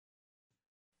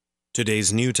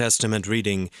Today's New Testament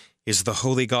reading is the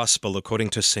Holy Gospel according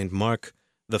to St. Mark,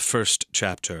 the 1st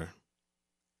chapter.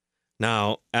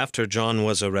 Now, after John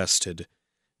was arrested,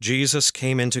 Jesus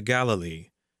came into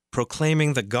Galilee,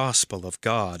 proclaiming the gospel of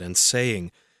God and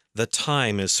saying, "The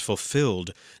time is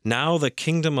fulfilled. Now the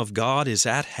kingdom of God is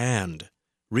at hand.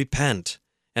 Repent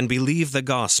and believe the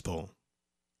gospel."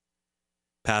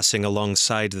 Passing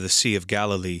alongside the Sea of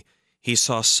Galilee, he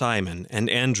saw Simon and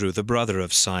Andrew, the brother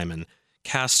of Simon,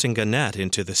 casting a net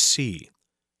into the sea,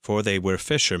 for they were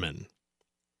fishermen.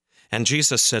 And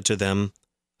Jesus said to them,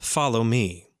 "Follow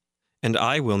me, and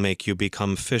I will make you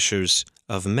become fishers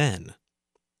of men."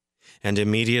 And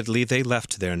immediately they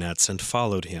left their nets and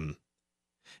followed him.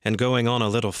 And going on a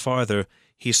little farther,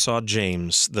 he saw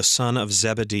James, the son of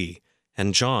Zebedee,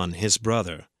 and John his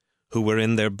brother, who were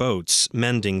in their boats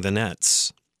mending the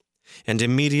nets. And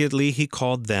immediately he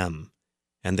called them,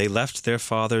 and they left their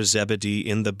father Zebedee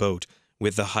in the boat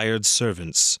with the hired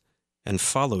servants, and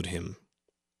followed him.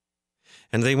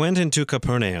 And they went into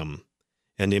Capernaum,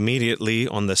 and immediately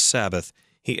on the Sabbath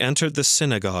he entered the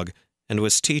synagogue and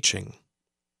was teaching.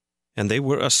 And they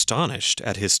were astonished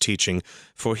at his teaching,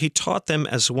 for he taught them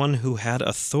as one who had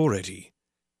authority,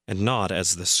 and not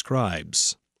as the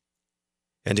scribes.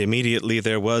 And immediately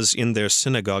there was in their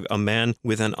synagogue a man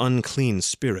with an unclean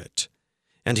spirit.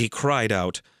 And he cried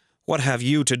out, "What have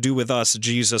you to do with us,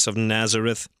 Jesus of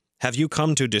Nazareth? Have you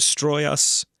come to destroy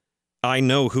us? I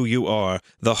know who you are,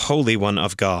 the Holy One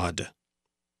of God."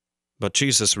 But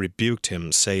Jesus rebuked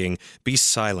him, saying, "Be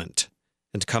silent,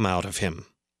 and come out of him."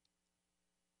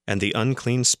 And the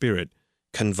unclean spirit,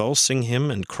 convulsing him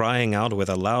and crying out with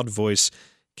a loud voice,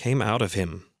 came out of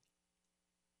him.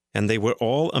 And they were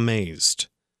all amazed,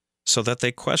 so that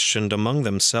they questioned among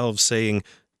themselves, saying,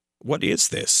 "What is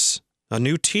this? A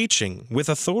new teaching with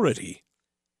authority.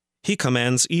 He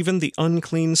commands even the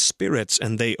unclean spirits,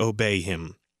 and they obey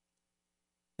him."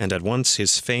 And at once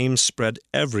his fame spread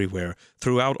everywhere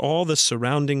throughout all the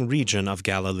surrounding region of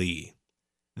Galilee.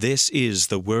 This is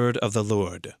the word of the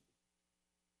Lord.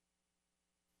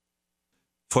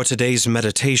 For today's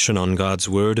meditation on God's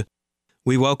Word,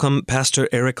 we welcome Pastor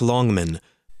Eric Longman.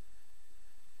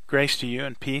 Grace to you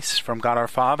and peace from God our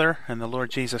Father and the Lord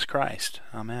Jesus Christ.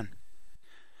 Amen.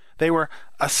 They were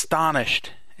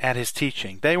astonished at his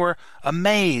teaching. They were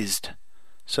amazed,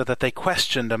 so that they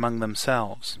questioned among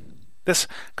themselves. This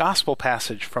gospel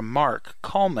passage from Mark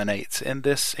culminates in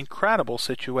this incredible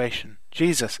situation.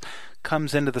 Jesus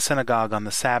comes into the synagogue on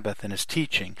the Sabbath and is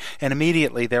teaching, and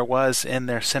immediately there was in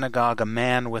their synagogue a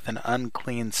man with an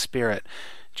unclean spirit.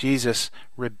 Jesus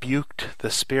rebuked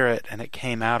the spirit, and it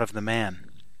came out of the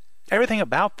man. Everything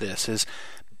about this is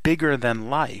bigger than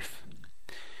life.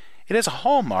 It is a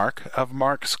hallmark of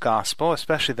Mark's gospel,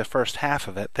 especially the first half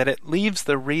of it, that it leaves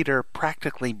the reader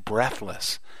practically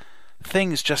breathless.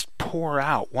 Things just pour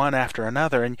out one after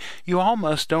another, and you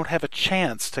almost don't have a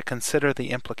chance to consider the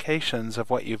implications of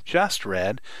what you've just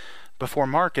read before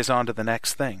Mark is on to the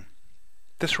next thing.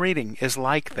 This reading is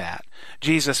like that.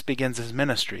 Jesus begins his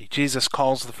ministry. Jesus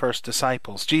calls the first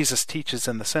disciples. Jesus teaches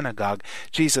in the synagogue.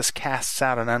 Jesus casts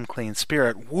out an unclean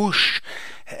spirit. Whoosh!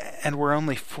 And we're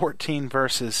only 14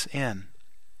 verses in.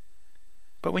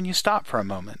 But when you stop for a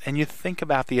moment and you think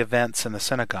about the events in the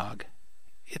synagogue,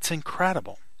 it's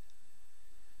incredible.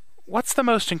 What's the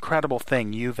most incredible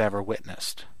thing you've ever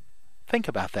witnessed? Think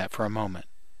about that for a moment.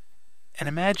 And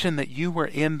imagine that you were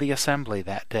in the assembly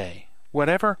that day.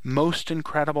 Whatever most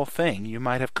incredible thing you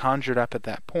might have conjured up at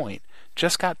that point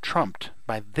just got trumped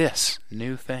by this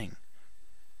new thing.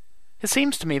 It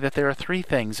seems to me that there are three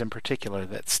things in particular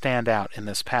that stand out in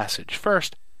this passage.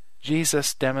 First,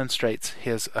 Jesus demonstrates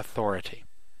his authority.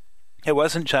 It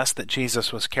wasn't just that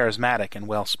Jesus was charismatic and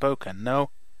well-spoken. No,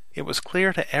 it was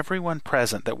clear to everyone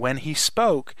present that when he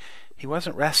spoke, he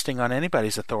wasn't resting on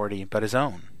anybody's authority but his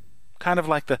own. Kind of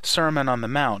like the Sermon on the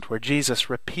Mount, where Jesus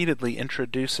repeatedly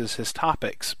introduces his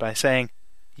topics by saying,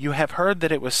 "You have heard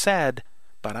that it was said,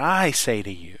 but I say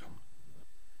to you."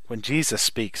 When Jesus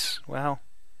speaks, well,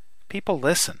 people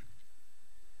listen.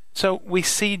 So we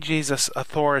see Jesus'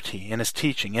 authority in his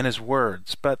teaching, in his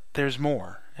words, but there's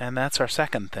more, and that's our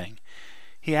second thing.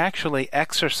 He actually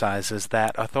exercises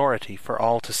that authority for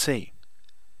all to see.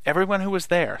 Everyone who was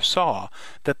there saw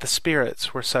that the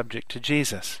spirits were subject to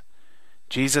Jesus.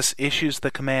 Jesus issues the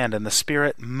command, and the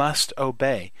spirit must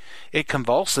obey. It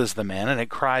convulses the man, and it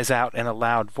cries out in a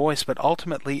loud voice, but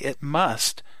ultimately it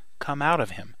must come out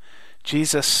of him.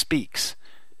 Jesus speaks,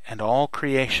 and all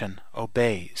creation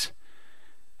obeys.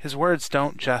 His words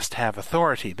don't just have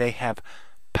authority, they have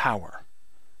power.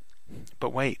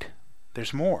 But wait,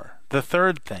 there's more. The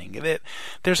third thing,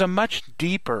 there's a much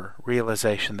deeper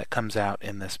realization that comes out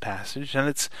in this passage, and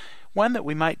it's one that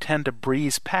we might tend to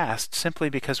breeze past simply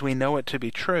because we know it to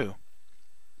be true.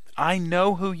 I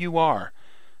know who you are,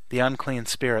 the unclean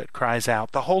spirit cries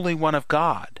out, the Holy One of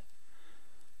God.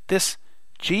 This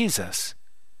Jesus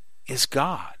is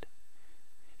God.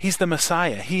 He's the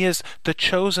Messiah. He is the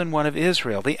chosen one of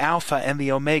Israel, the Alpha and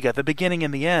the Omega, the beginning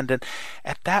and the end. And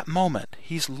at that moment,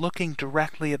 he's looking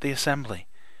directly at the assembly,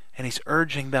 and he's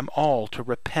urging them all to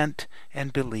repent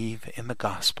and believe in the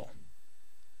gospel.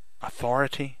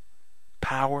 Authority,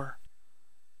 power,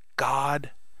 God.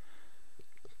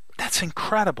 That's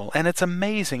incredible, and it's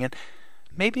amazing, and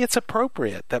maybe it's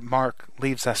appropriate that Mark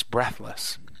leaves us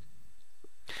breathless.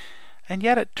 And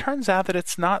yet it turns out that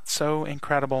it's not so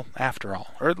incredible after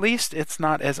all, or at least it's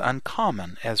not as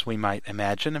uncommon as we might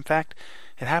imagine. In fact,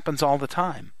 it happens all the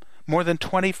time, more than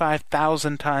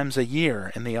 25,000 times a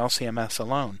year in the LCMS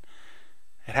alone.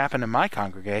 It happened in my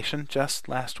congregation just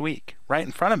last week, right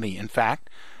in front of me, in fact,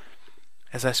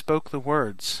 as I spoke the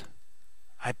words,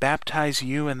 I baptize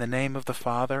you in the name of the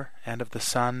Father, and of the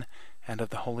Son, and of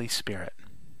the Holy Spirit.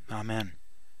 Amen.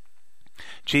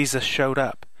 Jesus showed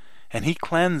up, and he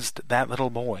cleansed that little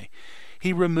boy.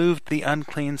 He removed the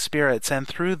unclean spirits, and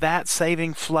through that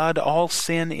saving flood, all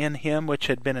sin in him which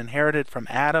had been inherited from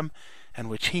Adam, and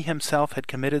which he himself had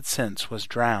committed since, was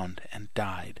drowned and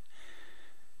died.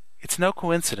 It's no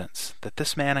coincidence that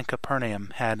this man in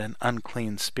Capernaum had an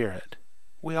unclean spirit.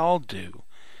 We all do,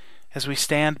 as we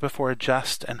stand before a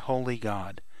just and holy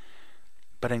God.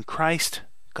 But in Christ,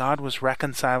 God was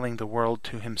reconciling the world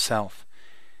to himself.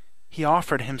 He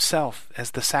offered himself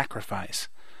as the sacrifice,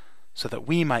 so that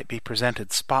we might be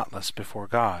presented spotless before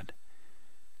God.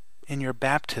 In your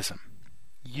baptism,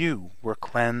 you were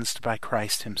cleansed by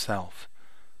Christ himself.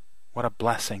 What a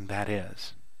blessing that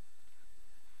is.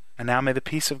 And now may the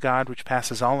peace of God, which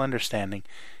passes all understanding,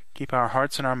 keep our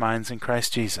hearts and our minds in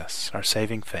Christ Jesus, our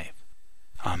saving faith.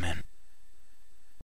 Amen.